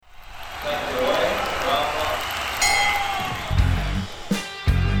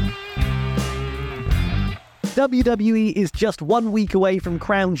WWE is just 1 week away from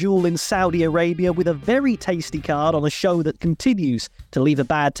Crown Jewel in Saudi Arabia with a very tasty card on a show that continues to leave a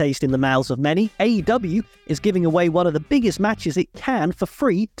bad taste in the mouths of many. AEW is giving away one of the biggest matches it can for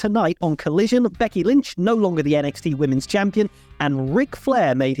free tonight on Collision. Becky Lynch, no longer the NXT Women's Champion, and Ric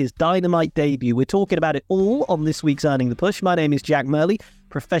Flair made his Dynamite debut. We're talking about it all on this week's Earning the Push. My name is Jack Murley,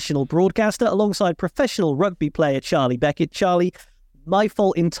 professional broadcaster, alongside professional rugby player Charlie Beckett. Charlie, my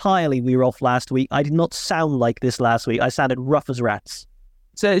fault entirely we were off last week. I did not sound like this last week. I sounded rough as rats.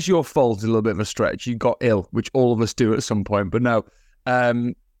 Say it's your fault is a little bit of a stretch. You got ill, which all of us do at some point. But no,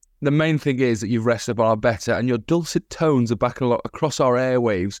 the main thing is that you've rested on our better and your dulcet tones are back across our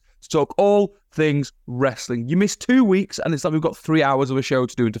airwaves to talk all things wrestling. You missed 2 weeks and it's like we've got 3 hours of a show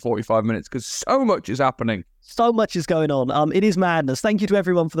to do into 45 minutes because so much is happening. So much is going on. It is madness. Thank you to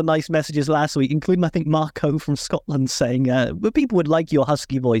everyone for the nice messages last week, including, I think, Marco from Scotland saying, people would like your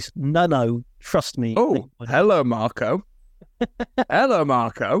husky voice. No, trust me. Oh, hello, Marco. Hello,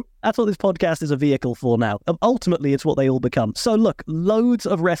 Marco. That's what this podcast is a vehicle for now. Ultimately, it's what they all become. So look, loads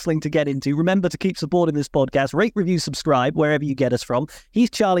of wrestling to get into. Remember to keep supporting this podcast. Rate, review, subscribe, wherever you get us from. He's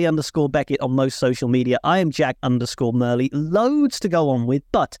Charlie_Beckett on most social media. I am Jack_Murley. Loads to go on with,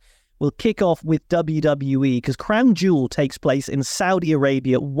 but we'll kick off with WWE because Crown Jewel takes place in Saudi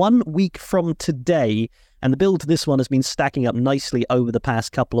Arabia 1 week from today. And the build to this one has been stacking up nicely over the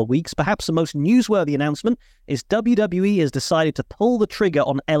past couple of weeks. Perhaps the most newsworthy announcement is WWE has decided to pull the trigger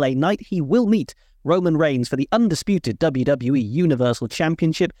on LA Knight. He will meet Roman Reigns for the undisputed WWE Universal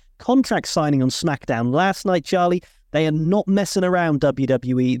Championship. Contract signing on SmackDown last night, Charlie. They are not messing around,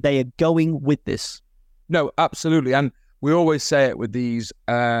 WWE. They are going with this. No, absolutely. And we always say it with these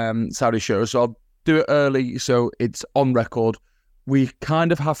Saudi shows, so I'll do it early so it's on record. We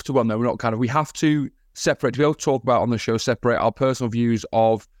kind of have to, well, no, we're not kind of, we have to separate, to be able to talk about on the show, separate our personal views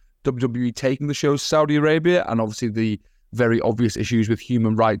of WWE taking the show to Saudi Arabia and obviously the very obvious issues with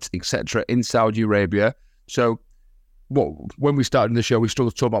human rights, etc. in Saudi Arabia. So when we started the show, we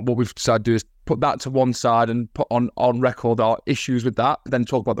struggled to talk about what we've decided to do is put that to one side and put on record our issues with that, then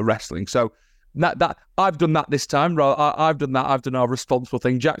talk about the wrestling. So that I've done that this time. I've done that. I've done our responsible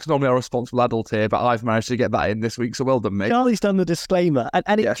thing. Jack's normally our responsible adult here, but I've managed to get that in this week. So well done, mate. Charlie's done the disclaimer,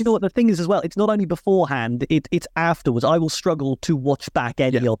 and Yes. you know what the thing is as well. It's not only beforehand; it's afterwards. I will struggle to watch back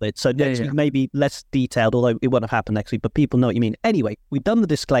any of it. So next week maybe less detailed, although it won't have happened next week. But people know what you mean. Anyway, we've done the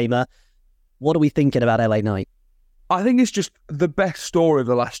disclaimer. What are we thinking about LA Knight? I think it's just the best story of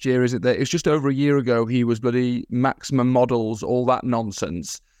the last year, isn't it? It's just over a year ago he was bloody Maximum Models, all that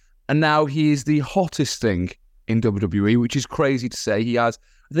nonsense. And now he is the hottest thing in WWE, which is crazy to say. He has,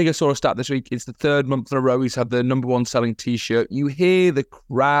 I think I saw a stat this week, it's the third month in a row he's had the number one selling t-shirt. You hear the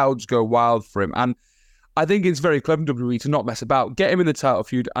crowds go wild for him. And I think it's very clever in WWE to not mess about. Get him in the title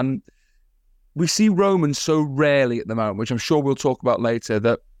feud. And we see Roman so rarely at the moment, which I'm sure we'll talk about later,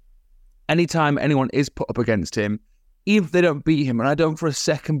 that anytime anyone is put up against him, even if they don't beat him, and I don't for a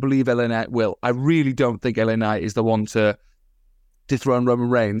second believe LA Knight will, I really don't think LA Knight is the one to dethrone Roman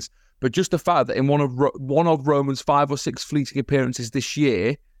Reigns. But just the fact that in one of Roman's 5 or 6 fleeting appearances this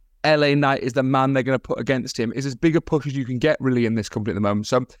year, LA Knight is the man they're going to put against him is as big a push as you can get really in this company at the moment.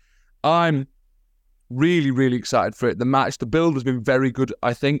 So I'm really, really excited for it. The match, the build has been very good,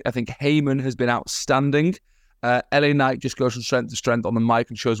 I think. I think Heyman has been outstanding. LA Knight just goes from strength to strength on the mic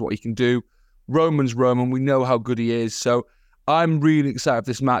and shows what he can do. Roman's Roman. We know how good he is. So I'm really excited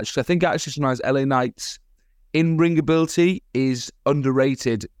for this match. I think actually sometimes LA Knight's in-ring ability is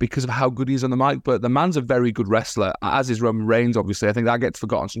underrated because of how good he is on the mic, but the man's a very good wrestler, as is Roman Reigns, obviously. I think that gets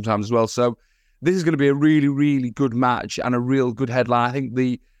forgotten sometimes as well. So this is going to be a really, really good match and a real good headline. I think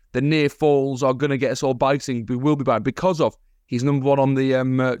the near falls are going to get us all biting. We will be biting because of he's number one on the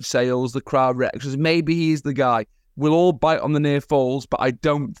merch sales, the crowd reactions. Maybe he's the guy. We'll all bite on the near falls, but I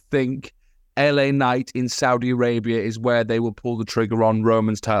don't think LA Knight in Saudi Arabia is where they will pull the trigger on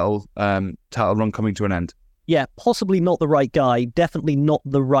Roman's title run coming to an end. Yeah, possibly not the right guy, definitely not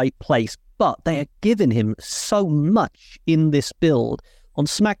the right place, but they are giving him so much in this build. On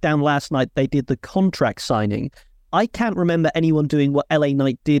SmackDown last night, they did the contract signing. I can't remember anyone doing what LA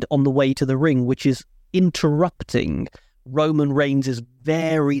Knight did on the way to the ring, which is interrupting Roman Reigns'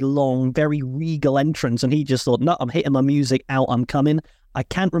 very long, very regal entrance, and he just thought, no, I'm hitting my music, out I'm coming. I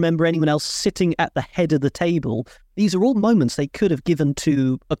can't remember anyone else sitting at the head of the table. These are all moments they could have given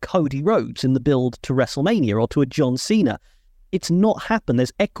to a Cody Rhodes in the build to WrestleMania or to a John Cena. It's not happened.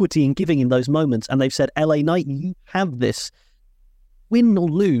 There's equity in giving him those moments, and they've said, LA Knight, you have this. Win or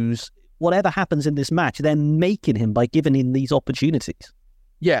lose, whatever happens in this match, they're making him by giving him these opportunities.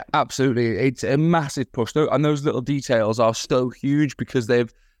 Yeah, absolutely. It's a massive push, and those little details are so huge because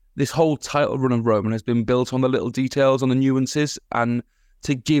this whole title run of Roman has been built on the little details, on the nuances, and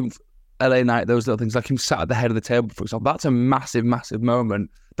to give LA Knight those little things, like him sat at the head of the table, for example, that's a massive, massive moment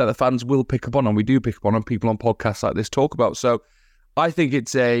that the fans will pick up on, and we do pick up on, and people on podcasts like this talk about. So I think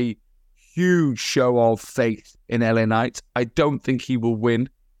it's a huge show of faith in LA Knight. I don't think he will win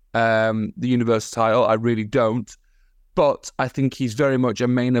the Universal title. I really don't. But I think he's very much a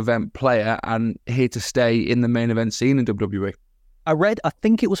main event player and here to stay in the main event scene in WWE. I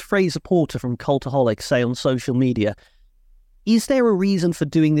think it was Fraser Porter from Cultaholic say on social media, is there a reason for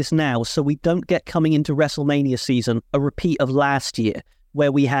doing this now so we don't get, coming into WrestleMania season, a repeat of last year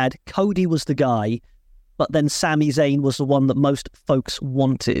where we had Cody was the guy, but then Sami Zayn was the one that most folks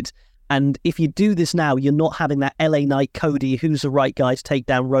wanted? And if you do this now, you're not having that LA Knight Cody, who's the right guy to take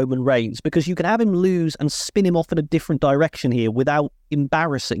down Roman Reigns, because you can have him lose and spin him off in a different direction here without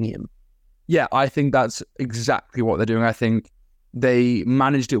embarrassing him. Yeah, I think that's exactly what they're doing. I think they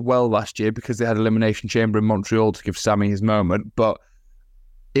managed it well last year because they had Elimination Chamber in Montreal to give Sami his moment, but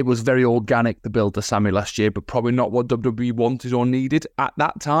it was very organic, the build to Sami last year, but probably not what WWE wanted or needed at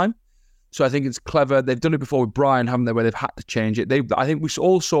that time. So I think it's clever. They've done it before with Bryan, haven't they, where they've had to change it. I think we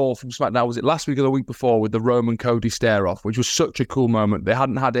all saw from SmackDown, was it last week or the week before, with the Roman Cody stare-off, which was such a cool moment. They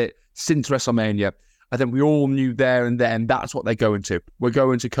hadn't had it since WrestleMania. I think we all knew there and then that's what they're going to. We're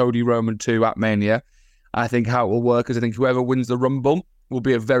going to Cody Roman 2 at Mania. I think how it will work is I think whoever wins the Rumble will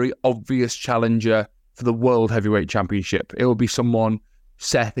be a very obvious challenger for the World Heavyweight Championship. It will be someone,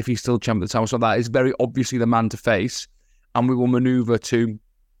 Seth, if he's still champ at the time, so that is very obviously the man to face. And we will maneuver to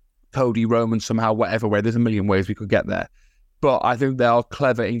Cody Roman somehow, whatever way. There's a million ways we could get there. But I think they are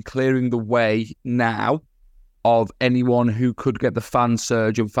clever in clearing the way now of anyone who could get the fan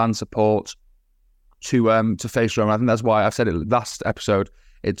surge and fan support to face Roman. I think that's why I've said it last episode.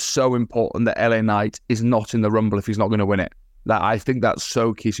 It's so important that LA Knight is not in the Rumble if he's not going to win it. I think that's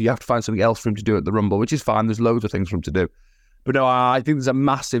so key. So you have to find something else for him to do at the Rumble, which is fine. There's loads of things for him to do. But no, I think there's a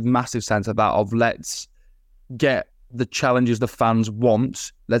massive, massive sense of that, of let's get the challenges the fans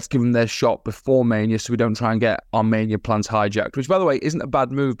want. Let's give them their shot before Mania so we don't try and get our Mania plans hijacked, which, by the way, isn't a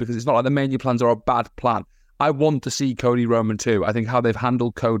bad move because it's not like the Mania plans are a bad plan. I want to see Cody Roman too. I think how they've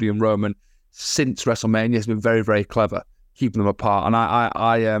handled Cody and Roman since WrestleMania has been very, very clever, keeping them apart. And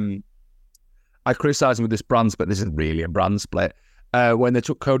I criticise them with this brand split. This isn't really a brand split. When they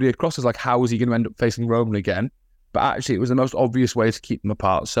took Cody across, it's like, how is he going to end up facing Roman again? But actually, it was the most obvious way to keep them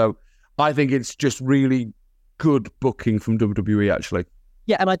apart. So I think it's just really good booking from WWE, actually.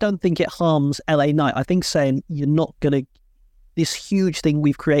 Yeah, and I don't think it harms LA Knight. I think saying you're not going to, this huge thing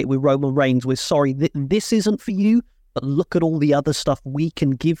we've created with Roman Reigns, with sorry, this isn't for you, but look at all the other stuff we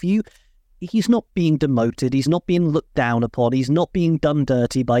can give you. He's not being demoted. He's not being looked down upon. He's not being done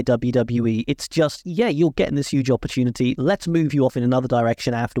dirty by WWE. It's just, yeah, you're getting this huge opportunity. Let's move you off in another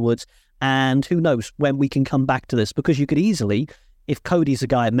direction afterwards. And who knows when we can come back to this, because you could easily, if Cody's a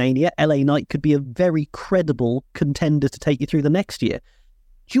guy at Mania, LA Knight could be a very credible contender to take you through the next year.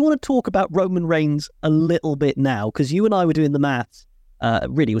 Do you want to talk about Roman Reigns a little bit now? Because you and I were doing the maths.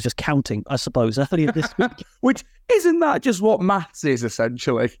 Really, it was just counting, I suppose, earlier this week. Which, isn't that just what maths is,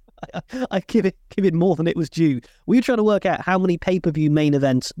 essentially? I give it more than it was due. We were trying to work out how many pay-per-view main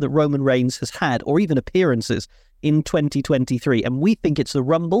events that Roman Reigns has had, or even appearances, in 2023. And we think it's the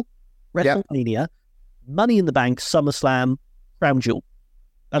Rumble, WrestleMania, Money in the Bank, SummerSlam, Crown Jewel.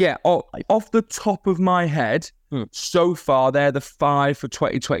 Off the top of my head, so far, they're the 5 for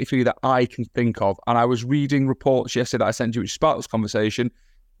 2023 that I can think of. And I was reading reports yesterday that I sent you, which sparked this conversation,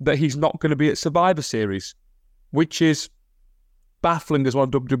 that he's not going to be at Survivor Series, which is baffling as one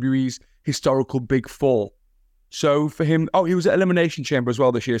of WWE's historical big four. So for him, he was at Elimination Chamber as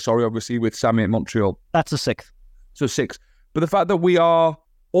well this year, obviously, with Sami at Montreal. That's a 6th. So 6. But the fact that we are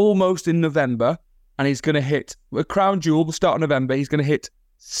almost in November and he's going to hit a Crown Jewel, the start of November, he's going to hit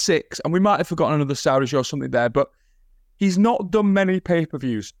 6, and we might have forgotten another Saudi show or something there, but he's not done many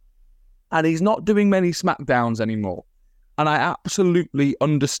pay-per-views and he's not doing many SmackDowns anymore. And I absolutely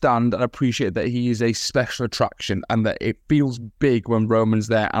understand and appreciate that he is a special attraction and that it feels big when Roman's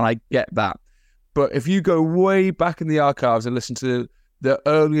there, and I get that. But if you go way back in the archives and listen to the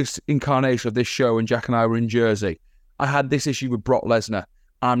earliest incarnation of this show when Jack and I were in Jersey, I had this issue with Brock Lesnar.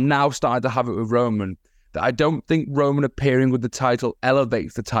 I'm now starting to have it with Roman, that I don't think Roman appearing with the title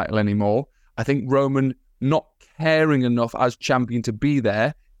elevates the title anymore. I think Roman not caring enough as champion to be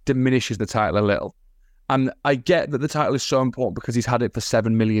there diminishes the title a little. And I get that the title is so important because he's had it for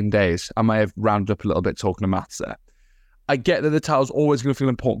 7 million days. I may have rounded up a little bit talking to maths there. I get that the title's always going to feel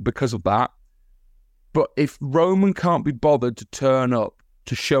important because of that. But if Roman can't be bothered to turn up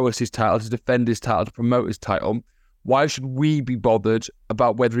to show us his title, to defend his title, to promote his title. Why should we be bothered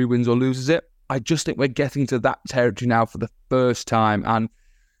about whether he wins or loses it? I just think we're getting to that territory now for the first time, and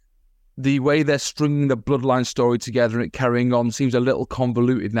the way they're stringing the bloodline story together and it carrying on seems a little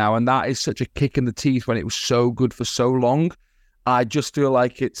convoluted now, and that is such a kick in the teeth when it was so good for so long. I just feel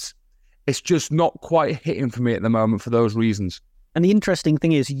like it's just not quite hitting for me at the moment for those reasons. And the interesting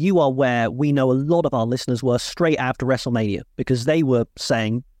thing is, you are where we know a lot of our listeners were straight after WrestleMania, because they were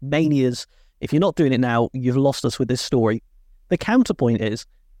saying, Mania's, if you're not doing it now, you've lost us with this story. The counterpoint is,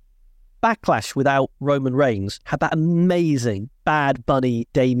 Backlash without Roman Reigns had that amazing Bad Bunny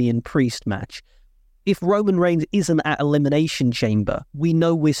Damian Priest match. If Roman Reigns isn't at Elimination Chamber, we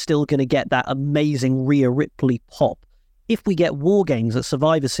know we're still going to get that amazing Rhea Ripley pop. If we get War Games at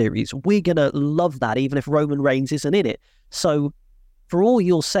Survivor Series, we're going to love that even if Roman Reigns isn't in it. So, for all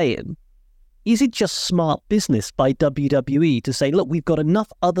you're saying, is it just smart business by WWE to say, look, we've got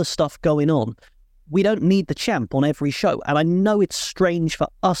enough other stuff going on. We don't need the champ on every show. And I know it's strange for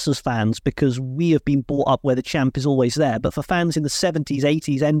us as fans because we have been brought up where the champ is always there. But for fans in the 70s,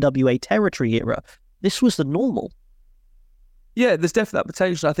 80s, NWA territory era, this was the normal. Yeah, there's definitely that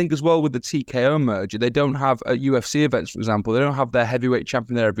potential. I think as well with the TKO merger, they don't have at UFC events, for example, they don't have their heavyweight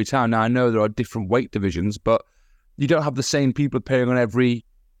champion there every time. Now, I know there are different weight divisions, but you don't have the same people appearing on every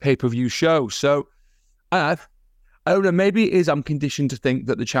pay-per-view show. So, I don't know, maybe it is I'm conditioned to think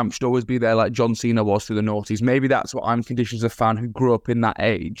that the champ should always be there like John Cena was through the noughties. Maybe that's what I'm conditioned as a fan who grew up in that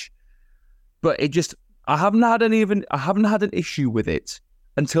age. But it just, I haven't had an issue with it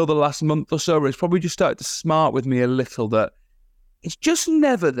until the last month or so. It's probably just started to smart with me a little that it's just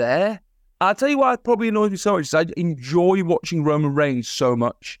never there. I'll tell you why it probably annoys me so much is I enjoy watching Roman Reigns so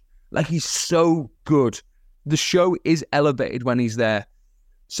much. Like, he's so good. The show is elevated when he's there.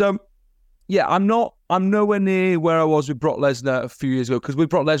 So, yeah, I'm nowhere near where I was with Brock Lesnar a few years ago, because with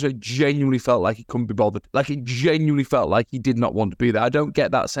Brock Lesnar, it genuinely felt like he couldn't be bothered. Like, it genuinely felt like he did not want to be there. I don't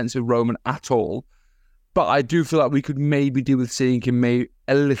get that sense of Roman at all, but I do feel like we could maybe do with seeing him a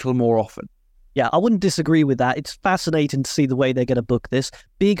little more often. Yeah, I wouldn't disagree with that. It's fascinating to see the way they're going to book this.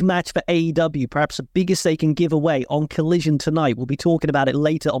 Big match for AEW, perhaps the biggest they can give away on Collision tonight. We'll be talking about it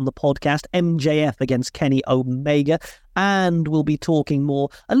later on the podcast. MJF against Kenny Omega. And we'll be talking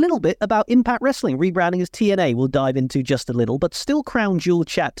a little bit about Impact Wrestling, rebranding as TNA. We'll dive into just a little, but still Crown Jewel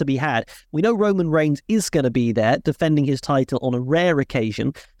chat to be had. We know Roman Reigns is going to be there, defending his title on a rare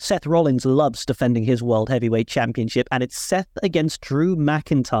occasion. Seth Rollins loves defending his World Heavyweight Championship, and it's Seth against Drew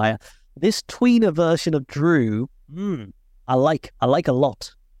McIntyre. This tweener version of Drew, I like a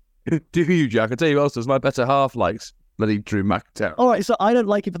lot. Do you, Jack? I tell you what else does. My better half likes bloody Drew McIntyre. All right, so I don't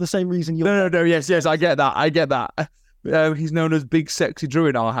like it for the same reason you. No. Yes, I get that. He's known as Big Sexy Drew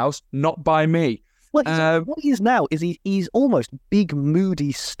in our house, not by me. Well, what he is now is he's almost Big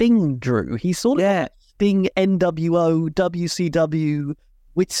Moody Sting Drew. He's sort of like Sting, NWO, WCW.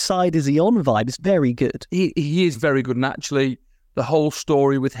 Which side is he on vibe? It's very good. He is very good, and actually, the whole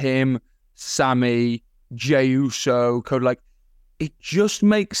story with him, Sammy, Jey Uso, it just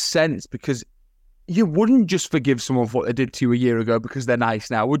makes sense, because you wouldn't just forgive someone for what they did to you a year ago because they're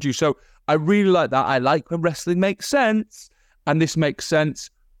nice now, would you? So I really like that. I like when wrestling makes sense, and this makes sense.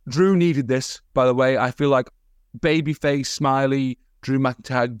 Drew needed this, by the way. I feel like babyface, smiley, Drew McIntyre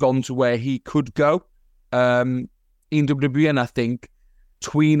had gone to where he could go in WWE, and I think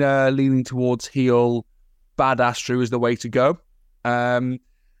tweener leaning towards heel, badass Drew is the way to go.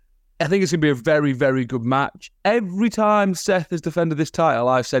 I think it's going to be a very, very good match. Every time Seth has defended this title,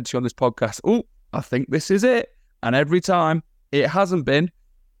 I've said to you on this podcast, I think this is it. And every time it hasn't been.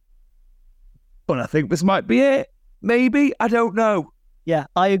 But I think this might be it. Maybe. I don't know. Yeah,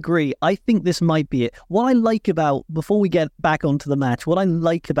 I agree. I think this might be it. What I like about, before we get back onto the match, what I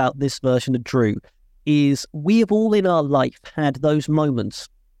like about this version of Drew is we have all in our life had those moments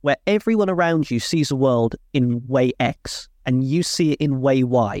where everyone around you sees the world in way X and you see it in way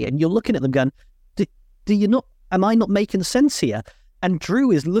Y, and you're looking at them going, do you not, am I not making sense here? And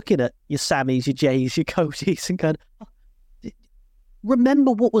Drew is looking at your Sammys, your Jays, your Codys and going,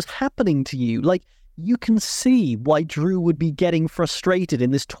 remember what was happening to you. Like, you can see why Drew would be getting frustrated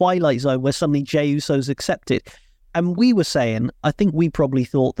in this twilight zone where suddenly Jey Uso's accepted. And we were saying, I think we probably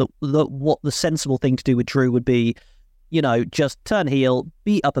thought that what the sensible thing to do with Drew would be, just turn heel,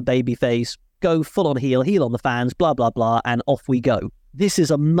 beat up a babyface, go full on heel on the fans, blah, blah, blah, and off we go. This is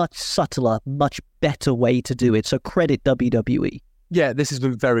a much subtler, much better way to do it. So credit WWE. Yeah, this has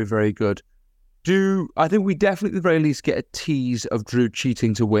been very, very good. I think we definitely at the very least get a tease of Drew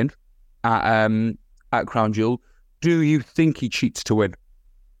cheating to win at Crown Jewel. Do you think he cheats to win?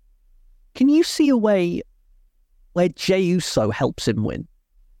 Can you see a way where Jey Uso helps him win?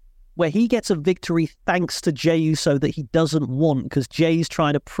 where he gets a victory thanks to Jey Uso that he doesn't want because Jay's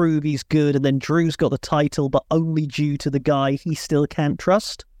trying to prove he's good, and then Drew's got the title, but only due to the guy he still can't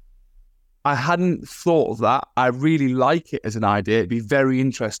trust? I hadn't thought of that. I really like it as an idea. It'd be very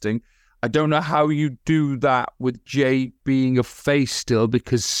interesting. I don't know how you do that with Jey being a face still,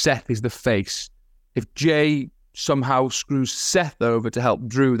 because Seth is the face. If Jey somehow screws Seth over to help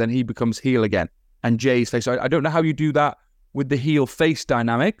Drew, then he becomes heel again, and Jay's face. So I don't know how you do that with the heel-face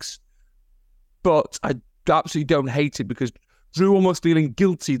dynamics, but I absolutely don't hate it, because Drew almost feeling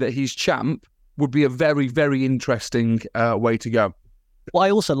guilty that he's champ would be a very, very interesting way to go. What I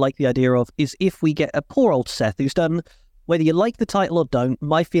also like the idea of is if we get a poor old Seth who's done, whether you like the title or don't,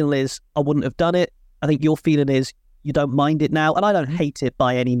 my feeling is I wouldn't have done it. I think your feeling is you don't mind it now, and I don't hate it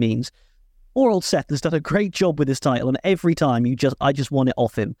by any means. Poor old Seth has done a great job with his title, and every time I just want it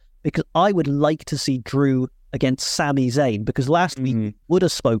off him, because I would like to see Drew against Sami Zayn, because last week would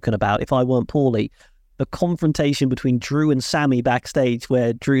have spoken about, if I weren't poorly, the confrontation between Drew and Sami backstage,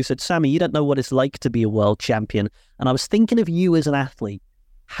 where Drew said, Sami, you don't know what it's like to be a world champion. And I was thinking of you as an athlete.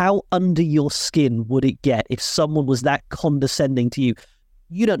 How under your skin would it get if someone was that condescending to you?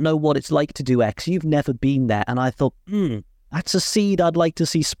 You don't know what it's like to do X. You've never been there. And I thought, that's a seed I'd like to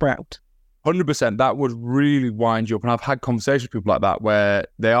see sprout. 100%. That would really wind you up. And I've had conversations with people like that where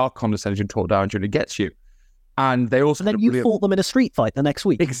they are condescending and talk down to you, and it gets you. And they also and then you fought them in a street fight the next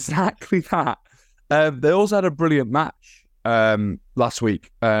week. Exactly that. They also had a brilliant match last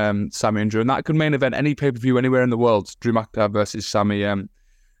week, Sami and Drew, and that could main event any pay-per-view anywhere in the world. Drew McIntyre versus Sami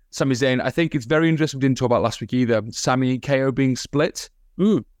Zayn. I think it's very interesting. We didn't talk about last week either. Sami and KO being split.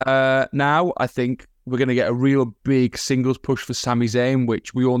 Now I think we're going to get a real big singles push for Sami Zayn,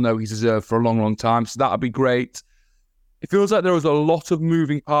 which we all know he's deserved for a long, long time. So that'll be great. It feels like there was a lot of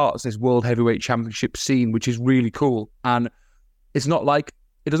moving parts in this World Heavyweight Championship scene, which is really cool. And it's not like,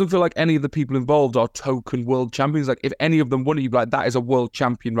 it doesn't feel like any of the people involved are token world champions. Like, if any of them won it, you'd be like, that is a world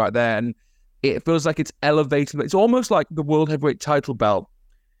champion right there. And it feels like it's elevated. It's almost like the World Heavyweight title belt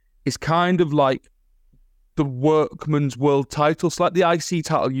is kind of like the Workman's World title. It's like the IC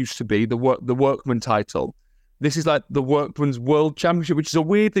title used to be, the Workman title. This is like the Workman's World Championship, which is a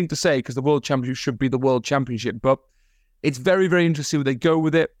weird thing to say because the World Championship should be the World Championship. But it's very, very interesting where they go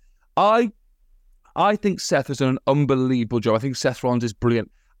with it. I think Seth has done an unbelievable job. I think Seth Rollins is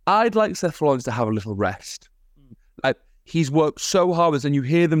brilliant. I'd like Seth Rollins to have a little rest. Like, he's worked so hard, and you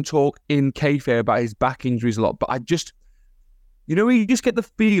hear them talk in kayfabe about his back injuries a lot, but I just, you just get the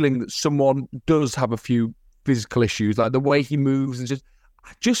feeling that someone does have a few physical issues, like the way he moves, and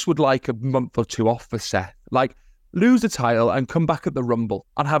I just would like a month or two off for Seth. Like, lose the title and come back at the Rumble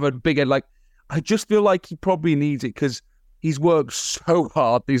and have a big, I just feel like he probably needs it because he's worked so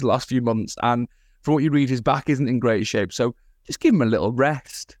hard these last few months, and from what you read, his back isn't in great shape. So just give him a little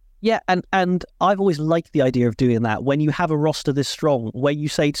rest. Yeah, and I've always liked the idea of doing that. When you have a roster this strong, where you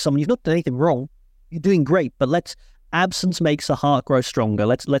say to someone, you've not done anything wrong, you're doing great, but absence makes the heart grow stronger.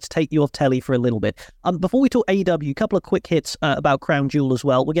 Let's take you off telly for a little bit. Before we talk AEW, a couple of quick hits about Crown Jewel as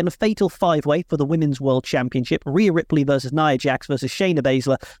well. We're getting a fatal five-way for the Women's World Championship. Rhea Ripley versus Nia Jax versus Shayna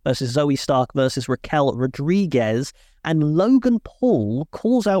Baszler versus Zoe Stark versus Raquel Rodriguez. And Logan Paul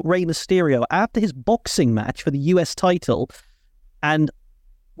calls out Rey Mysterio after his boxing match for the US title. And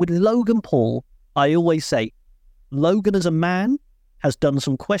with Logan Paul, I always say, Logan as a man has done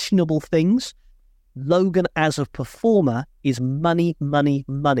some questionable things. Logan as a performer is money, money,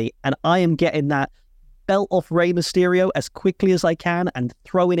 money. And I am getting that belt off Rey Mysterio as quickly as I can and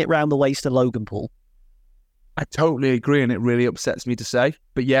throwing it round the waist to Logan Paul. I totally agree, and it really upsets me to say.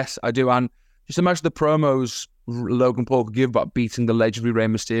 But yes, I do. And just imagine the promos Logan Paul could give about beating the legendary Rey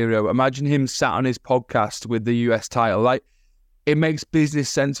Mysterio. Imagine him sat on his podcast with the US title. Like, it makes business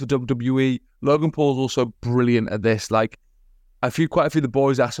sense for WWE. Logan Paul's also brilliant at this. Like, quite a few of the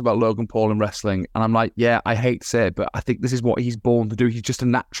boys asked about Logan Paul and wrestling, and I'm like, yeah, I hate to say it, but I think this is what he's born to do. He's just a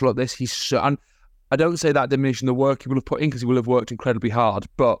natural at this. And I don't say that diminishing the work he will have put in, because he will have worked incredibly hard,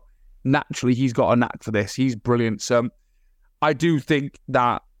 but naturally he's got a knack for this. He's brilliant. So I do think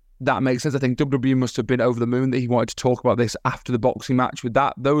that makes sense. I think WWE must have been over the moon that he wanted to talk about this after the boxing match. With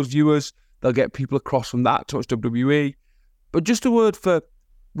those viewers, they'll get people across from that to watch WWE. But just a word for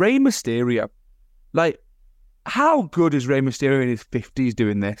Rey Mysterio. Like, how good is Rey Mysterio in his 50s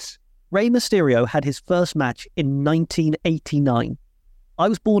doing this? Rey Mysterio had his first match in 1989. I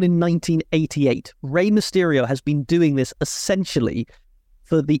was born in 1988. Rey Mysterio has been doing this essentially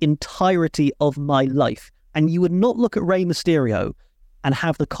for the entirety of my life. And you would not look at Rey Mysterio and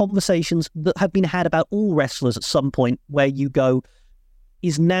have the conversations that have been had about all wrestlers at some point where you go,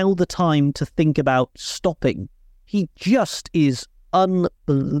 is now the time to think about stopping? He just is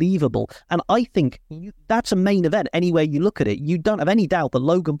unbelievable. And I think that's a main event. Anywhere you look at it, you don't have any doubt that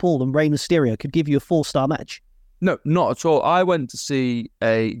Logan Paul and Rey Mysterio could give you a 4-star match. No, not at all. I went to see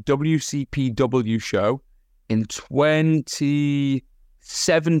a WCPW show in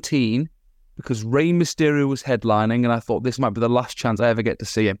 2017 because Rey Mysterio was headlining, and I thought this might be the last chance I ever get to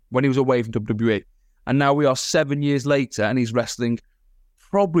see him when he was away from WWE. And now we are 7 years later, and he's wrestling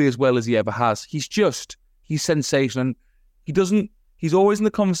probably as well as he ever has. He's sensational. And he's always in the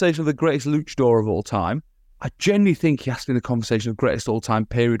conversation of the greatest luchador of all time. I genuinely think he has to be in the conversation of greatest all-time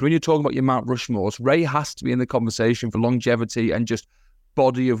period. When you're talking about your Mount Rushmores, Rey has to be in the conversation for longevity and just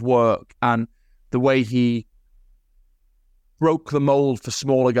body of work and the way he broke the mold for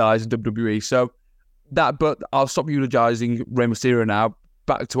smaller guys in WWE. So but I'll stop eulogizing Rey Mysterio now.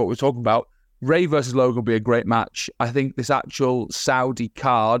 Back to what we're talking about. Rey versus Logan will be a great match. I think this actual Saudi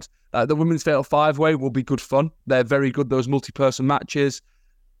card, the Women's Fatal 5-Way will be good fun. They're very good, those multi-person matches.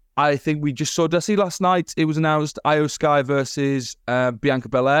 I think we just saw, did I see last night, it was announced Io Sky versus Bianca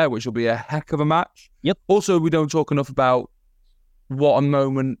Belair, which will be a heck of a match. Yep. Also, we don't talk enough about what a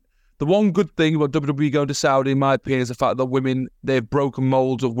moment. The one good thing about WWE going to Saudi, in my opinion, is the fact that women, they've broken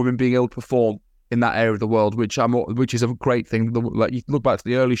molds of women being able to perform in that area of the world, which is a great thing. Like, you look back to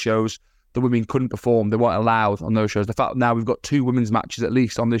the early shows, the women couldn't perform. They weren't allowed on those shows. The fact that now we've got 2 women's matches at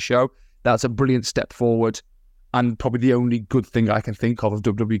least on this show, that's a brilliant step forward and probably the only good thing I can think of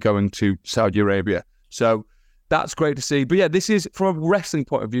WWE going to Saudi Arabia. So that's great to see. But yeah, this is, from a wrestling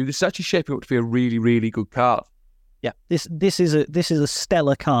point of view, this is actually shaping up to be a really, really good card. Yeah, this is a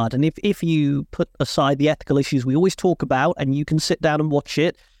stellar card. And if you put aside the ethical issues we always talk about and you can sit down and watch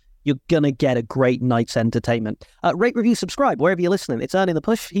it, you're going to get a great night's entertainment. Rate, review, subscribe, wherever you're listening. It's Earning the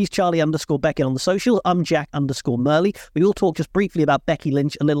Push. He's Charlie_Beckett on the social. I'm Jack_Murley. We will talk just briefly about Becky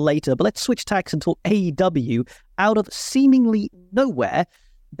Lynch a little later, but let's switch tacks and talk AEW. Out of seemingly nowhere,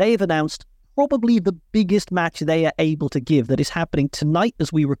 they've announced probably the biggest match they are able to give that is happening tonight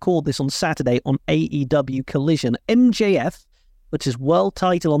as we record this on Saturday on AEW Collision. MJF, which is world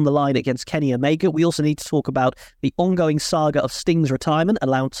title on the line against Kenny Omega. We also need to talk about the ongoing saga of Sting's retirement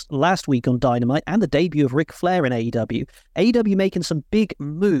announced last week on Dynamite and the debut of Ric Flair in AEW. AEW making some big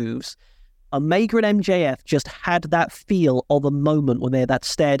moves. Omega and MJF just had that feel of a moment when they had that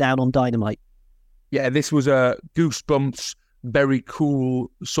stare down on Dynamite. Yeah, this was a goosebumps, very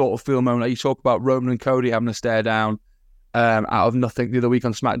cool sort of feel moment. Like you talk about Roman and Cody having a stare down out of nothing the other week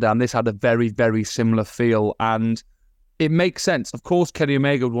on SmackDown. This had a very, very similar feel, and it makes sense. Of course, Kenny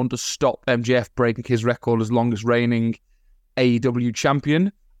Omega would want to stop MJF breaking his record as longest reigning AEW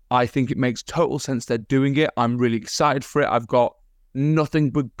champion. I think it makes total sense they're doing it. I'm really excited for it. I've got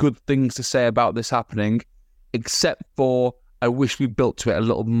nothing but good things to say about this happening, except for I wish we built to it a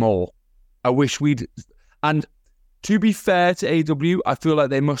little more. And to be fair to AEW, I feel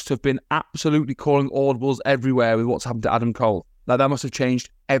like they must have been absolutely calling audibles everywhere with what's happened to Adam Cole. Like, that must have changed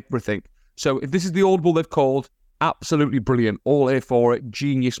everything. So if this is the audible they've called, absolutely brilliant. All here for it.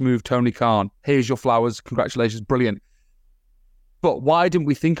 Genius move, Tony Khan. Here's your flowers. Congratulations. Brilliant. But why didn't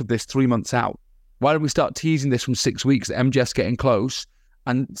we think of this 3 months out? Why didn't we start teasing this from 6 weeks that MJF's getting close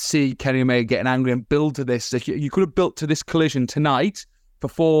and see Kenny Omega getting angry and build to this? You could have built to this collision tonight for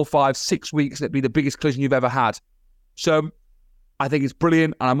 4, 5, 6 weeks and it'd be the biggest collision you've ever had. So I think it's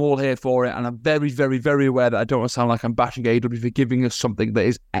brilliant and I'm all here for it. And I'm very, very, very aware that I don't want to sound like I'm bashing AEW for giving us something that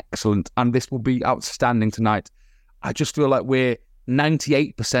is excellent. And this will be outstanding tonight. I just feel like we're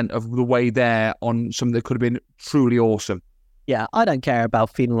 98% of the way there on something that could have been truly awesome. Yeah, I don't care about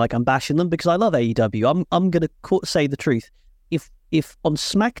feeling like I'm bashing them because I love AEW. I'm going to say the truth. If on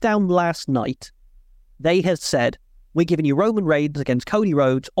SmackDown last night, they had said, we're giving you Roman Reigns against Cody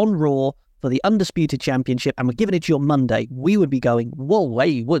Rhodes on Raw for the Undisputed Championship and we're giving it to you on Monday, we would be going, whoa,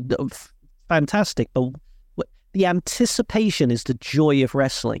 hey, fantastic. But the anticipation is the joy of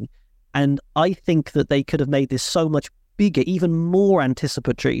wrestling. And I think that they could have made this so much bigger, even more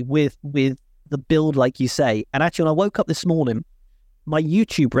anticipatory with the build, like you say. And actually, when I woke up this morning, my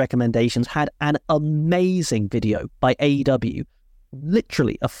YouTube recommendations had an amazing video by AEW,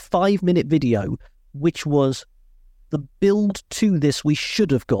 literally a 5-minute video, which was the build to this we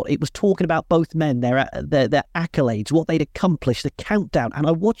should have got. It was talking about both men, their accolades, what they'd accomplished, the countdown. And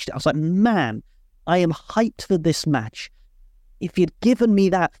I watched it. I was like, man, I am hyped for this match. If you'd given me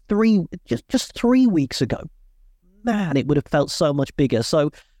that just 3 weeks ago, man, it would have felt so much bigger.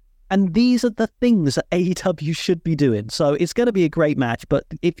 So, and these are the things that AEW should be doing. So it's going to be a great match. But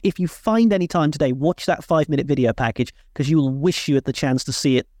if you find any time today, watch that 5-minute video package because you will wish you had the chance to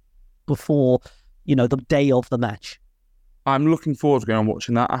see it before, the day of the match. I'm looking forward to going and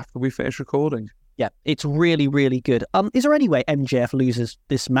watching that after we finish recording. Yeah, it's really, really good. Is there any way MJF loses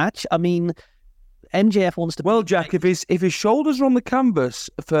this match? I mean, MJF wants to... Well, Jack, if his shoulders are on the canvas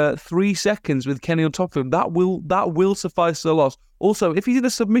for 3 seconds with Kenny on top of him, that will suffice the loss. Also, if he's in a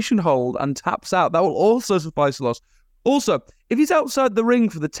submission hold and taps out, that will also suffice the loss. Also, if he's outside the ring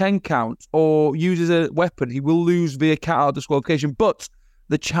for the 10 count or uses a weapon, he will lose via count-out disqualification, but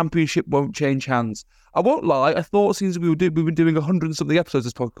the championship won't change hands. I won't lie, I thought since we've been doing 100 and something episodes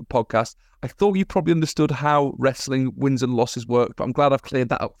of this podcast, I thought you probably understood how wrestling wins and losses work, but I'm glad I've cleared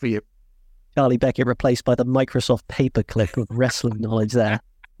that up for you. Charlie Beckett replaced by the Microsoft paperclip with wrestling knowledge there.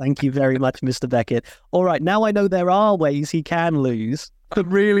 Thank you very much, Mr. Beckett. All right, now I know there are ways he can lose. I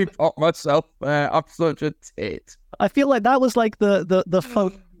could really pop myself there. I'm such a tit. I feel like that was like the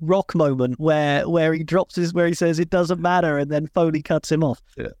folk rock moment where he drops where he says it doesn't matter, and then Foley cuts him off.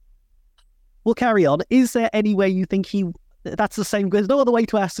 Yeah. We'll carry on. Is there any way you think that's the same? There's no other way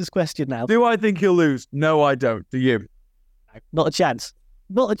to ask this question now. Do I think he'll lose? No, I don't. Do you? Not a chance.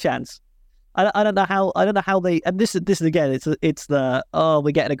 Not a chance. I don't know how they, and this is again, it's the,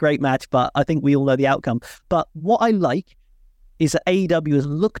 we're getting a great match, but I think we all know the outcome. But what I like is that AEW has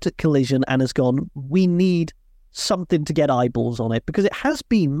looked at Collision and has gone, we need something to get eyeballs on it, because it has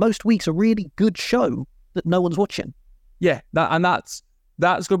been most weeks a really good show that no one's watching. Yeah, that's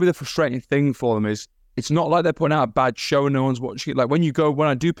going to be the frustrating thing for them, is it's not like they're putting out a bad show and no one's watching it. Like when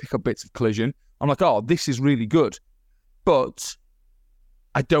I do pick up bits of Collision, I'm like, oh, this is really good. But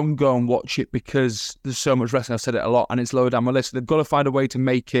I don't go and watch it because there's so much wrestling. I've said it a lot and it's lower down my list. They've got to find a way to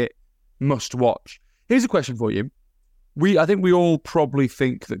make it must watch. Here's a question for you. I think we all probably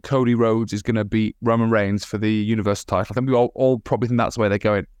think that Cody Rhodes is going to beat Roman Reigns for the Universal title. I think we all probably think that's the way they're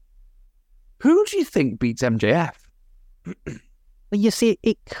going. Who do you think beats MJF? You see,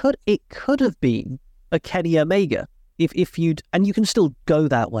 it could have been a Kenny Omega if you'd, and you can still go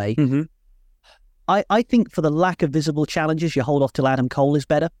that way. Mm-hmm. I think for the lack of visible challenges, you hold off till Adam Cole is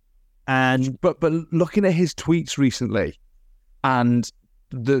better. And but looking at his tweets recently and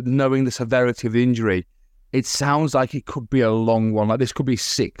knowing the severity of the injury, it sounds like it could be a long one. Like this could be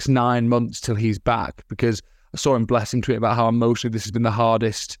 6-9 months till he's back, because I saw him blessing tweet about how emotionally this has been the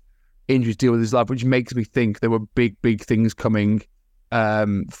hardest injury to deal with his life, which makes me think there were big things coming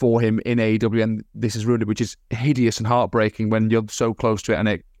for him in AEW, and this is ruined it, which is hideous and heartbreaking when you're so close to it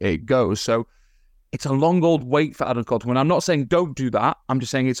and it goes. So it's a long old wait for Adam Cole to win. I'm not saying don't do that. I'm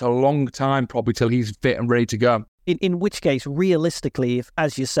just saying it's a long time probably till he's fit and ready to go. In which case, realistically, if,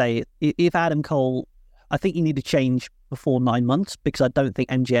 as you say, if Adam Cole, I think you need to change before 9 months, because I don't think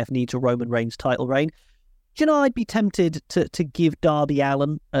MJF needs a Roman Reigns title reign. Do you know, I'd be tempted to give Darby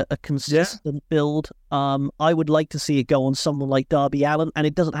Allin a consistent build. I would like to see it go on someone like Darby Allin, and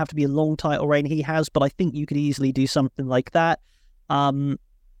it doesn't have to be a long title reign he has, but I think you could easily do something like that.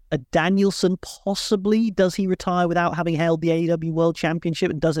 A Danielson, possibly. Does he retire without having held the AEW World Championship,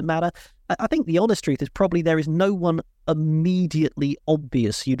 and does it matter? I think the honest truth is probably there is no one immediately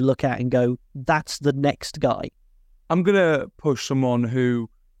obvious you'd look at and go, that's the next guy. I'm going to push someone who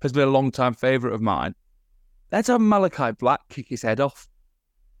has been a long-time favourite of mine. Let's have Malachi Black kick his head off.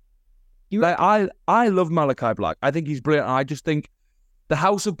 I love Malachi Black. I think he's brilliant. I just think the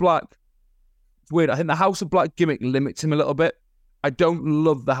House of Black, it's weird. I think the House of Black gimmick limits him a little bit. I don't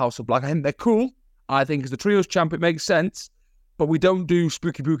love the House of Black. I think they're cool. I think as the Trios champ, it makes sense. But we don't do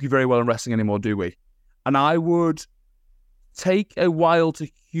spooky booky very well in wrestling anymore, do we? And I would take a while to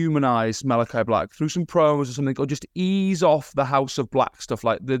humanize Malachi Black through some promos or something, or just ease off the House of Black stuff,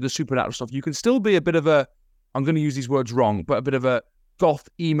 like the supernatural stuff. You can still be a bit of a, I'm going to use these words wrong, but a bit of a goth,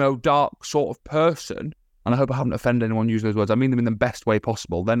 emo, dark sort of person. And I hope I haven't offended anyone using those words. I mean them in the best way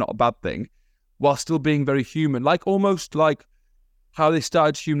possible. They're not a bad thing. While still being very human. Almost like how they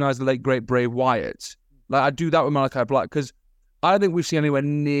started to humanize the late, great Bray Wyatt. Like, I do that with Malachi Black, because I don't think we've seen anywhere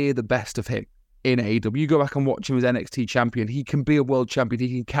near the best of him in AEW. You go back and watch him as NXT champion. He can be a world champion. He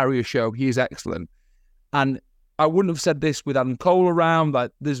can carry a show. He is excellent. And I wouldn't have said this with Adam Cole around.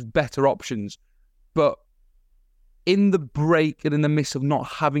 Like, there's better options. But in the break and in the midst of not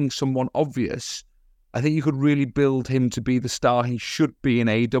having someone obvious, I think you could really build him to be the star he should be in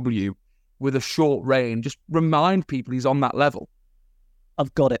AEW with a short reign. Just remind people he's on that level.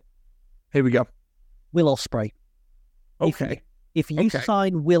 I've got it. Here we go. Will Ospreay. Okay. If you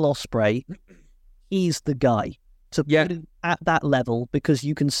sign Will Ospreay, he's the guy to put him at that level, because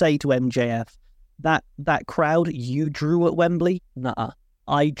you can say to MJF, that crowd you drew at Wembley, nuh-uh,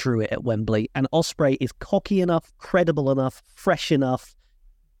 I drew it at Wembley. And Ospreay is cocky enough, credible enough, fresh enough,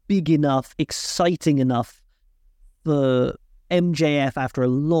 big enough, exciting enough for MJF, after a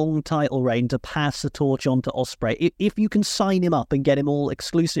long title reign, to pass the torch on to Ospreay. If you can sign him up and get him all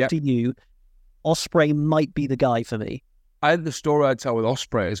exclusive to you, Ospreay might be the guy for me. I think the story I'd tell with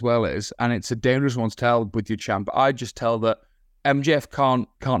Ospreay as well is, and it's a dangerous one to tell with your champ, I'd just tell that MJF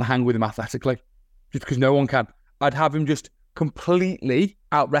can't hang with him athletically, just because no one can. I'd have him just completely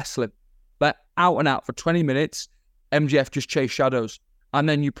out-wrestle him. Like, out and out for 20 minutes, MJF just chase shadows. And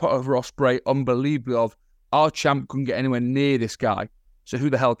then you put over Ospreay unbelievably of, our champ couldn't get anywhere near this guy, so who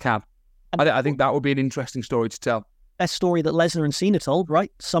the hell can? I think that would be an interesting story to tell. Best story that Lesnar and Cena told,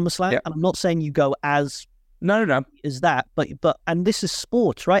 right? SummerSlam. Yep. And I'm not saying you go as... No. Is that, but and this is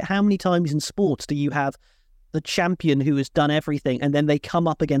sports, right? How many times in sports do you have the champion who has done everything and then they come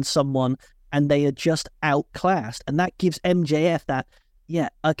up against someone and they are just outclassed? And that gives MJF that, yeah,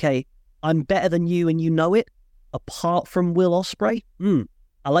 okay, I'm better than you and you know it, apart from Will Ospreay.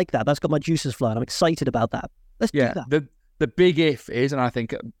 I like that. That's got my juices flowing. I'm excited about that. Let's do that. The big if is, and I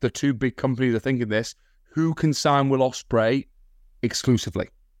think the two big companies are thinking this, who can sign Will Ospreay exclusively?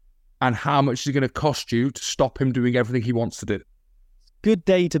 And how much is it going to cost you to stop him doing everything he wants to do? Good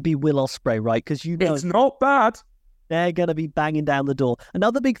day to be Will Ospreay, right? Because you know it's not bad. They're going to be banging down the door.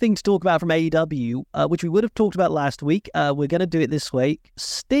 Another big thing to talk about from AEW, which we would have talked about last week, we're going to do it this week.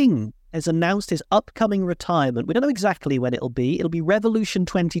 Sting has announced his upcoming retirement. We don't know exactly when it'll be. It'll be Revolution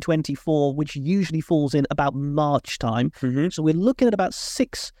 2024, which usually falls in about March time. Mm-hmm. So we're looking at about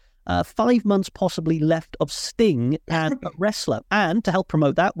 5 months possibly left of Sting as a wrestler. And to help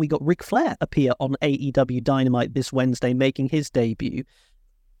promote that, we got Ric Flair appear on AEW Dynamite this Wednesday, making his debut.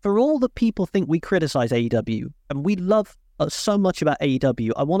 For all that people think we criticize AEW, and we love so much about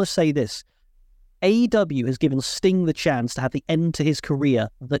AEW, I want to say this. AEW has given Sting the chance to have the end to his career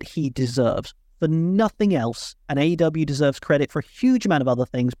that he deserves. For nothing else, and AEW deserves credit for a huge amount of other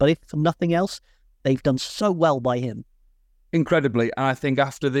things, but if for nothing else, they've done so well by him. Incredibly. And I think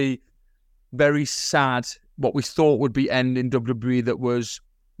after the very sad, what we thought would be end in WWE, that was,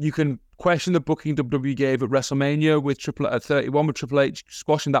 you can question the booking WWE gave at WrestleMania with 31 with Triple H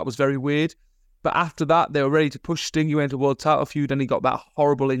squashing, that was very weird. But after that, they were ready to push Sting. He went to World Title feud and he got that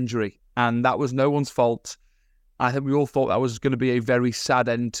horrible injury. And that was no one's fault. I think we all thought that was going to be a very sad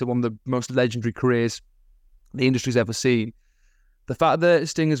end to one of the most legendary careers the industry's ever seen. The fact that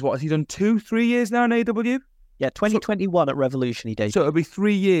Sting has, what, has he done 2-3 years now in AEW? Yeah, 2021 at Revolution he debuted. So it'll be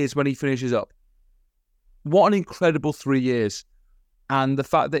 3 years when he finishes up. What an incredible 3 years. And the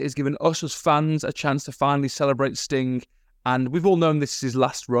fact that it's given us as fans a chance to finally celebrate Sting. And we've all known this is his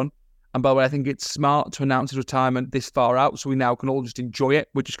last run. And by the way, I think it's smart to announce his retirement this far out so we now can all just enjoy it.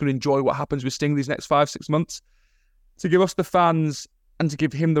 We're just going to enjoy what happens with Sting these next 5-6 months. To give us the fans and to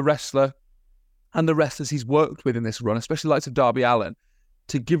give him the wrestler and the wrestlers he's worked with in this run, especially the likes of Darby Allin,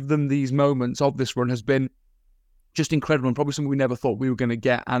 to give them these moments of this run has been just incredible and probably something we never thought we were going to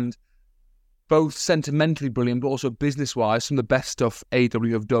get. And both sentimentally brilliant, but also business-wise, some of the best stuff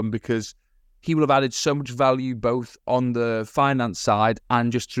AEW have done, because he will have added so much value both on the finance side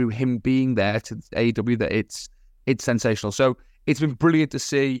and just through him being there to AEW that it's sensational. So it's been brilliant to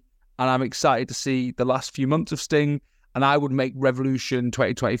see, and I'm excited to see the last few months of Sting. And I would make Revolution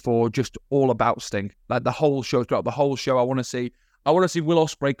 2024 just all about Sting. Like the whole show, throughout the whole show, I want to see Will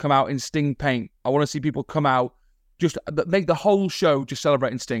Ospreay come out in Sting paint. I want to see people come out, just make the whole show just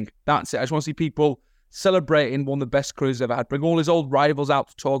celebrating Sting. That's it. I just want to see people celebrating one of the best careers he's ever had. Bring all his old rivals out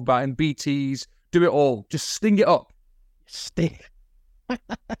to talk about him, BTs, do it all. Just sting it up. Sting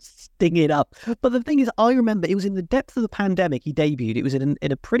it up. But the thing is, I remember it was in the depth of the pandemic he debuted. It was in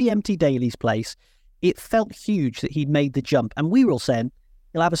a pretty empty Daily's place. It felt huge that he'd made the jump. And we were all saying,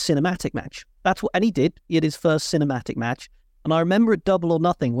 he'll have a cinematic match. And he did. He had his first cinematic match. And I remember at Double or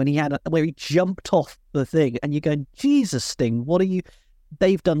Nothing when where he jumped off the thing and you're going, Jesus, Sting, what are you...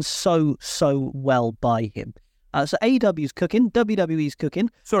 They've done so well by him. So AEW's cooking, WWE's cooking.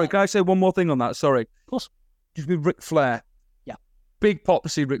 Sorry, can I say one more thing on that? Sorry. Of course. Just with Ric Flair. Yeah. Big pop to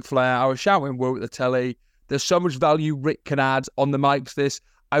see Ric Flair. I was shouting whoa at the telly. There's so much value Rick can add on the mic to this.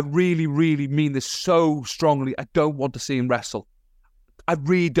 I really, really mean this so strongly. I don't want to see him wrestle. I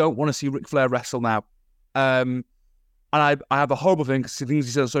really don't want to see Ric Flair wrestle now. And I have a horrible thing, because the things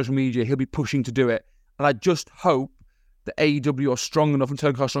he says on social media, he'll be pushing to do it. And I just hope that AEW are strong enough and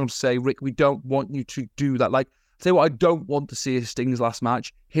Tony Khan strong enough to say, Rick, we don't want you to do that. Like, I'll tell you what, I don't want to see is Sting's last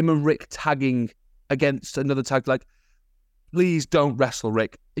match. Him and Rick tagging against another tag. Like, please don't wrestle,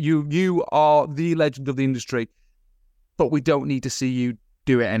 Rick. You are the legend of the industry, but we don't need to see you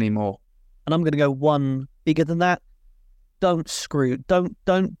do it anymore. And I'm going to go one bigger than that.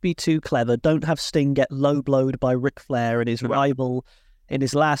 Don't be too clever. Don't have Sting get low-blowed by Ric Flair and his rival in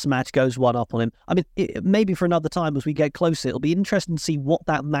his last match goes one up on him. I mean, maybe for another time as we get closer, it'll be interesting to see what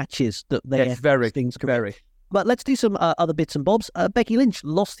that match is that they Sting's career. But let's do some other bits and bobs. Becky Lynch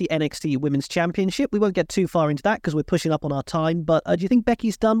lost the NXT Women's Championship. We won't get too far into that because we're pushing up on our time. But do you think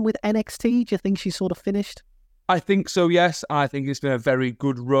Becky's done with NXT? Do you think she's sort of finished? I think so, yes. I think it's been a very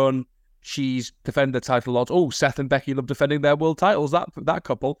good run. She's defended the title a lot. Oh, Seth and Becky love defending their world titles, that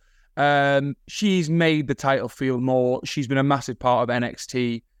couple. She's made the title feel more. She's been a massive part of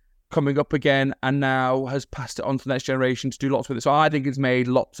NXT coming up again and now has passed it on to the next generation to do lots with it. So I think it's made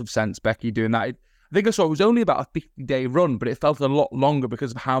lots of sense, Becky, doing that. I think I saw it was only about a 50-day run, but it felt a lot longer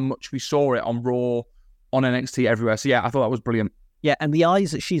because of how much we saw it on Raw, on NXT, everywhere. So yeah, I thought that was brilliant. Yeah, and the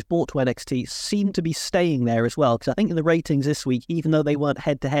eyes that she's brought to NXT seem to be staying there as well, because I think in the ratings this week, even though they weren't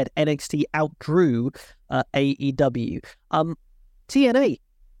head-to-head, NXT outdrew AEW. TNA,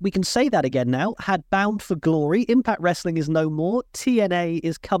 we can say that again now, had Bound for Glory. Impact Wrestling is no more. TNA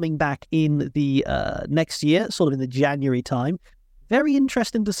is coming back in the next year, sort of in the January time. Very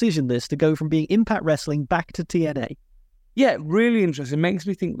interesting decision, this, to go from being Impact Wrestling back to TNA. Yeah, really interesting. It makes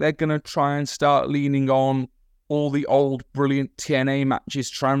me think they're going to try and start leaning on all the old brilliant TNA matches,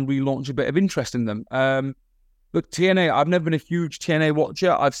 try and relaunch a bit of interest in them. Look, TNA, I've never been a huge TNA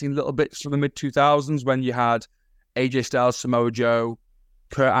watcher. I've seen little bits from the mid-2000s when you had AJ Styles, Samoa Joe,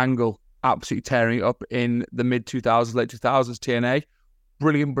 Kurt Angle absolutely tearing it up in the mid-2000s, late 2000s TNA.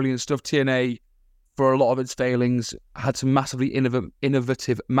 Brilliant, brilliant stuff. TNA, for a lot of its failings, had some massively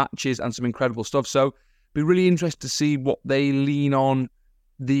innovative matches and some incredible stuff. So be really interested to see what they lean on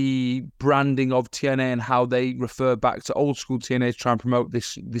the branding of TNA and how they refer back to old school TNA to try and promote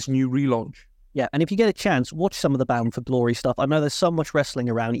this new relaunch. Yeah, and if you get a chance, watch some of the Bound for Glory stuff. I know there's so much wrestling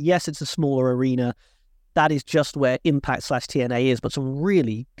around. Yes, it's a smaller arena. That is just where Impact/TNA is, but some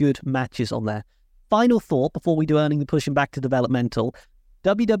really good matches on there. Final thought before we do Earning the Push and back to developmental.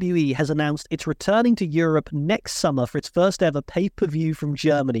 WWE has announced it's returning to Europe next summer for its first ever pay-per-view from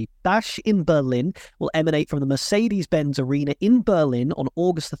Germany. Bash in Berlin will emanate from the Mercedes-Benz Arena in Berlin on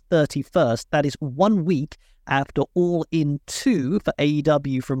August the 31st. That is 1 week after All In 2 for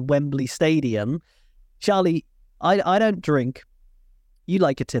AEW from Wembley Stadium. Charlie, I don't drink. You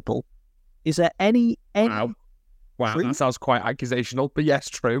like a tipple. Is there any Wow, that sounds quite accusational, but yes,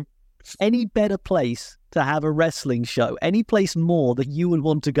 true. Any better place to have a wrestling show, any place more that you would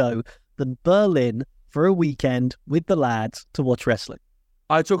want to go than Berlin for a weekend with the lads to watch wrestling?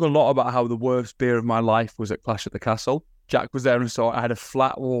 I talk a lot about how the worst beer of my life was at Clash at the Castle. Jack was there and saw I had a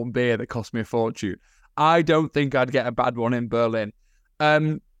flat, warm beer that cost me a fortune. I don't think I'd get a bad one in Berlin.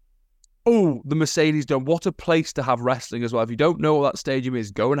 The Mercedes Dome. What a place to have wrestling as well. If you don't know what that stadium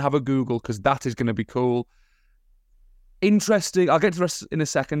is, go and have a Google because that is going to be cool. Interesting. I'll get to the rest in a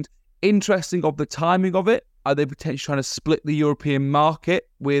second. Interesting of the timing of it. Are they potentially trying to split the European market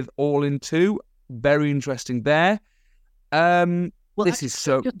with All In 2? Very interesting there.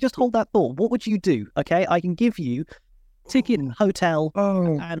 Just hold that thought. What would you do? Okay, I can give you ticket, hotel,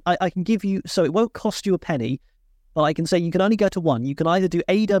 and I can give you, so it won't cost you a penny, but I can say you can only go to one. You can either do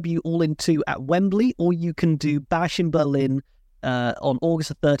AEW All In 2 at Wembley, or you can do Bash in Berlin on August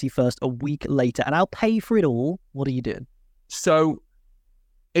the 31st, a week later, and I'll pay for it all. What are you doing? So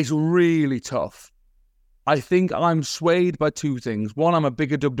it's really tough. I think I'm swayed by two things. One, I'm a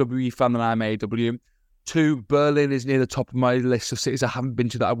bigger WWE fan than I am AEW. Two, Berlin is near the top of my list of cities I haven't been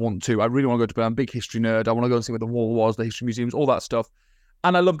to that I want to. I really want to go to Berlin. I'm a big history nerd. I want to go and see where the wall was, the history museums, all that stuff.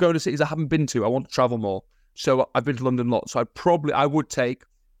 And I love going to cities I haven't been to. I want to travel more. So I've been to London a lot. So I would take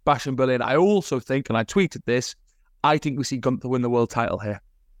Bash in Berlin. I also think, and I tweeted this, I think we see Gunther win the world title here.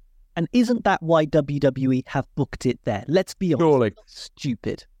 And isn't that why WWE have booked it there? Let's be honest. Surely.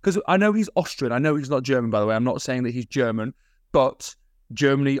 Stupid. Because I know he's Austrian. I know he's not German, by the way. I'm not saying that he's German, but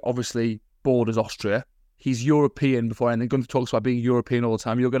Germany obviously borders Austria. He's European before anything. Gunther talks about being European all the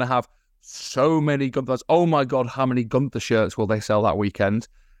time. You're going to have so many Gunthers. Oh my God, how many Gunther shirts will they sell that weekend?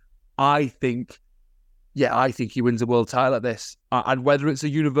 I think he wins the world title at this. And whether it's a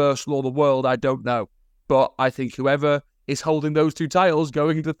Universal or the World, I don't know. But I think whoever is holding those two titles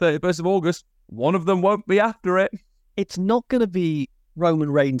going into the 31st of August, one of them won't be after it. It's not going to be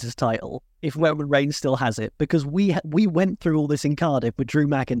Roman Reigns' title if Roman Reigns still has it, because we went through all this in Cardiff with Drew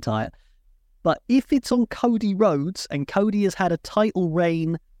McIntyre. But if it's on Cody Rhodes, and Cody has had a title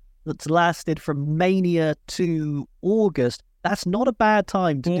reign that's lasted from Mania to August, that's not a bad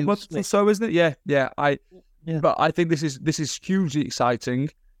time to do split. So, isn't it? Yeah. But I think this is hugely exciting.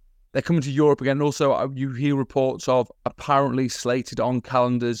 They're coming to Europe again. Also, you hear reports of apparently slated on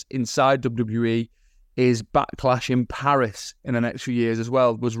calendars inside WWE is Backlash in Paris in the next few years as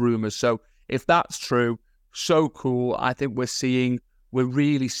well, was rumours. So if that's true, so cool. I think we're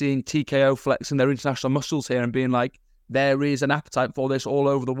really seeing TKO flexing their international muscles here and being like, there is an appetite for this all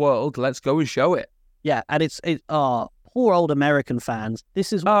over the world. Let's go and show it. Yeah, and poor old American fans.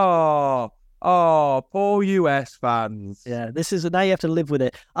 This is poor US fans. Yeah, now you have to live with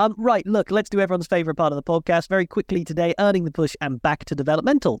it. Right, look, let's do everyone's favourite part of the podcast very quickly today, earning the push and back to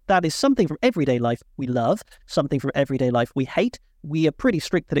developmental. That is something from everyday life we love, something from everyday life we hate. We are pretty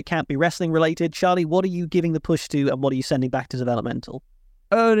strict that it can't be wrestling related. Charlie, what are you giving the push to and what are you sending back to developmental?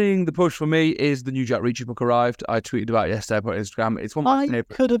 Earning the push for me is the new Jack Reacher book arrived. I tweeted about it yesterday on Instagram. It's one of my favourite.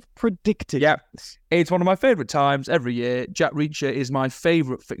 I could have predicted. Yeah, it's one of my favourite times every year. Jack Reacher is my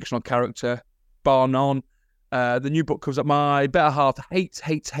favourite fictional character, bar none. The new book comes up. My better half hates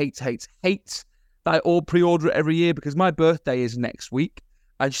that I all pre-order it every year because my birthday is next week.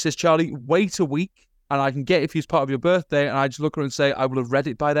 And she says, Charlie, wait a week and I can get it for you as part of your birthday. And I just look at her and say, I will have read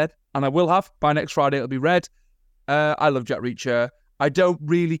it by then. And I will have. By next Friday, it'll be read. I love Jack Reacher. I don't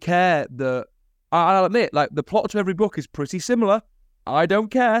really care I'll admit, like, the plot to every book is pretty similar. I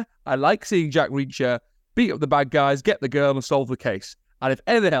don't care. I like seeing Jack Reacher beat up the bad guys, get the girl, and solve the case. And if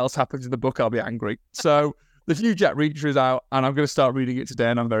anything else happens in the book, I'll be angry. So the new Jack Reacher is out, and I'm going to start reading it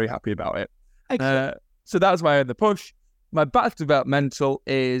today, and I'm very happy about it. So that's why I earned the push. My back to developmental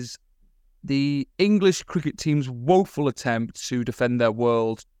is the English cricket team's woeful attempt to defend their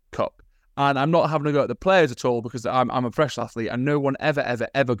World Cup. And I'm not having a go at the players at all because I'm a professional athlete and no one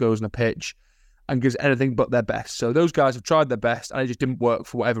ever goes on a pitch and gives anything but their best. So those guys have tried their best and it just didn't work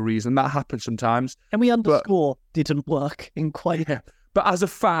for whatever reason. That happens sometimes. Can we underscore didn't work in quite... Yeah. But as a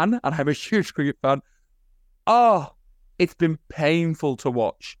fan, and I'm a huge cricket fan, it's been painful to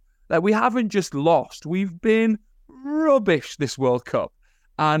watch. Like, we haven't just lost. We've been rubbish this World Cup.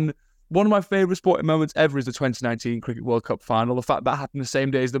 And one of my favourite sporting moments ever is the 2019 Cricket World Cup final. The fact that happened the same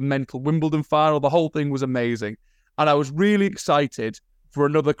day as the mental Wimbledon final, the whole thing was amazing. And I was really excited for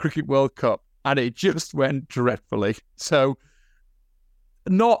another Cricket World Cup, and it just went dreadfully. So,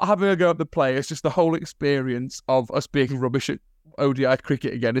 not having a go at the players, just the whole experience of us being rubbish at ODI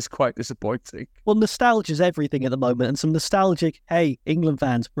cricket again is quite disappointing. Well, nostalgia is everything at the moment, and some nostalgic, hey, England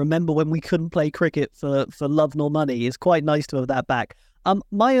fans, remember when we couldn't play cricket for love nor money? It's quite nice to have that back.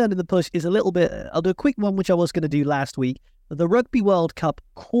 My earning the push is a little bit... I'll do a quick one, which I was going to do last week. The Rugby World Cup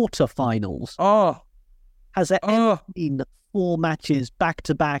quarterfinals. Has there ever been 4 matches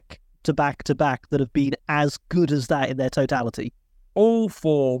back-to-back that have been as good as that in their totality? All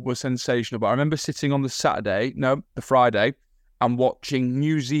 4 were sensational, but I remember sitting on the Friday, and watching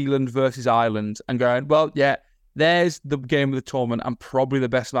New Zealand versus Ireland and going, well, yeah, there's the game of the tournament and probably the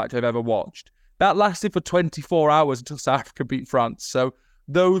best match I've ever watched. That lasted for 24 hours until South Africa beat France. So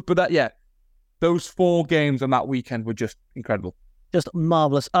those 4 games on that weekend were just incredible. Just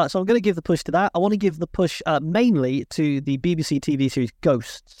marvellous. So I'm going to give the push to that. I want to give the push mainly to the BBC TV series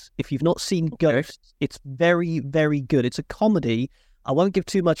Ghosts. If you've not seen Ghosts, it's very, very good. It's a comedy. I won't give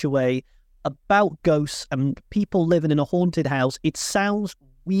too much away. About ghosts and people living in a haunted house. It sounds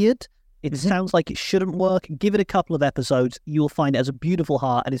weird. It sounds like it shouldn't work. Give it a couple of episodes. You'll find it has a beautiful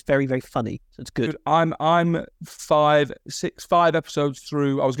heart and it's very, very funny. So it's good. I'm 5 episodes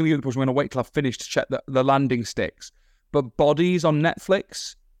through. I was going to give the push. I'm going to wait till I've finished to check the landing sticks. But Bodies on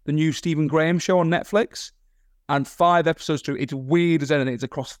Netflix, the new Stephen Graham show on Netflix, and 5 episodes through. It's weird as anything. It's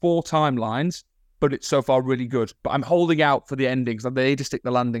across 4 timelines, but it's so far really good. But I'm holding out for the endings. They need to stick the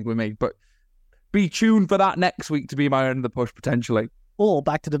landing with me. But be tuned for that next week to be my own the push potentially. Or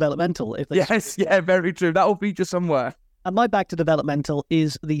back to developmental. Very true. That will feature somewhere. And my back to developmental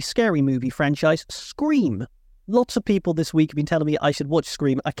is the scary movie franchise Scream. Lots of people this week have been telling me I should watch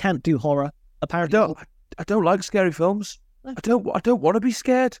Scream. I can't do horror. Apparently, I don't like scary films. I don't want to be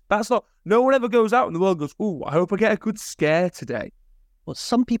scared. That's not. No one ever goes out in the world and goes, "Ooh, I hope I get a good scare today." Well,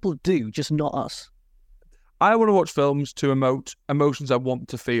 some people do, just not us. I want to watch films to emote emotions I want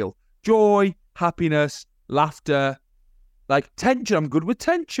to feel: joy, happiness, laughter. Like tension, I'm good with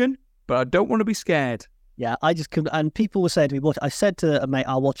tension, but I don't want to be scared. Yeah, I just couldn't. And people were saying to me, "Watch." I said to a mate,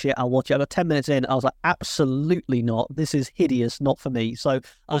 "I'll watch it." I got 10 minutes in. I was like, "Absolutely not. This is hideous. Not for me." So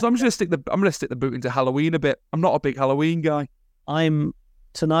I'm going to stick the boot into Halloween a bit. I'm not a big Halloween guy. I'm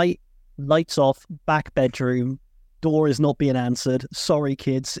tonight. Lights off. Back bedroom. Door is not being answered. Sorry,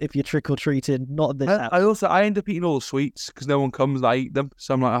 kids, if you're trick or treating. Not at this house. I end up eating all the sweets because no one comes and I eat them.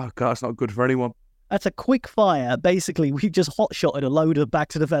 So I'm like, oh god, it's not good for anyone. That's a quick fire. Basically, we've just hot-shotted a load of back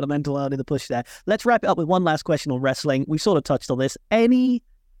to developmental earning the push there. Let's wrap it up with one last question on wrestling. We sort of touched on this. How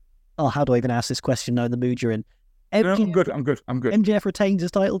do I even ask this question knowing the mood you're in? I'm good. MJF retains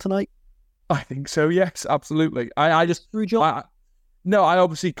his title tonight? I think so, yes, absolutely. I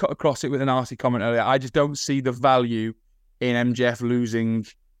obviously cut across it with an arsey comment earlier. I just don't see the value in MJF losing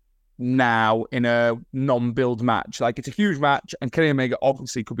now in a non-build match. Like, it's a huge match, and Kenny Omega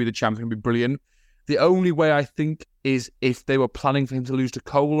obviously could be the champion, be brilliant. The only way I think is if they were planning for him to lose to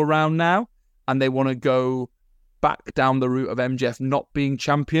Cole around now and they want to go back down the route of MJF not being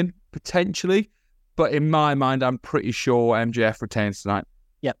champion, potentially. But in my mind, I'm pretty sure MJF retains tonight.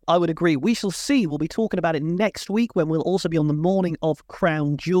 Yeah, I would agree. We shall see. We'll be talking about it next week when we'll also be on the morning of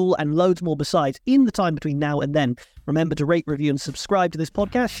Crown Jewel and loads more besides in the time between now and then. Remember to rate, review and subscribe to this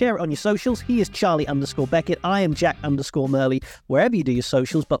podcast. Share it on your socials. He is Charlie_Beckett. I am Jack_Murley, wherever you do your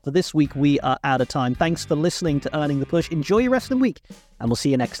socials. But for this week, we are out of time. Thanks for listening to Earning the Push. Enjoy your wrestling week and we'll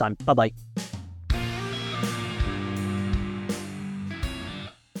see you next time. Bye-bye.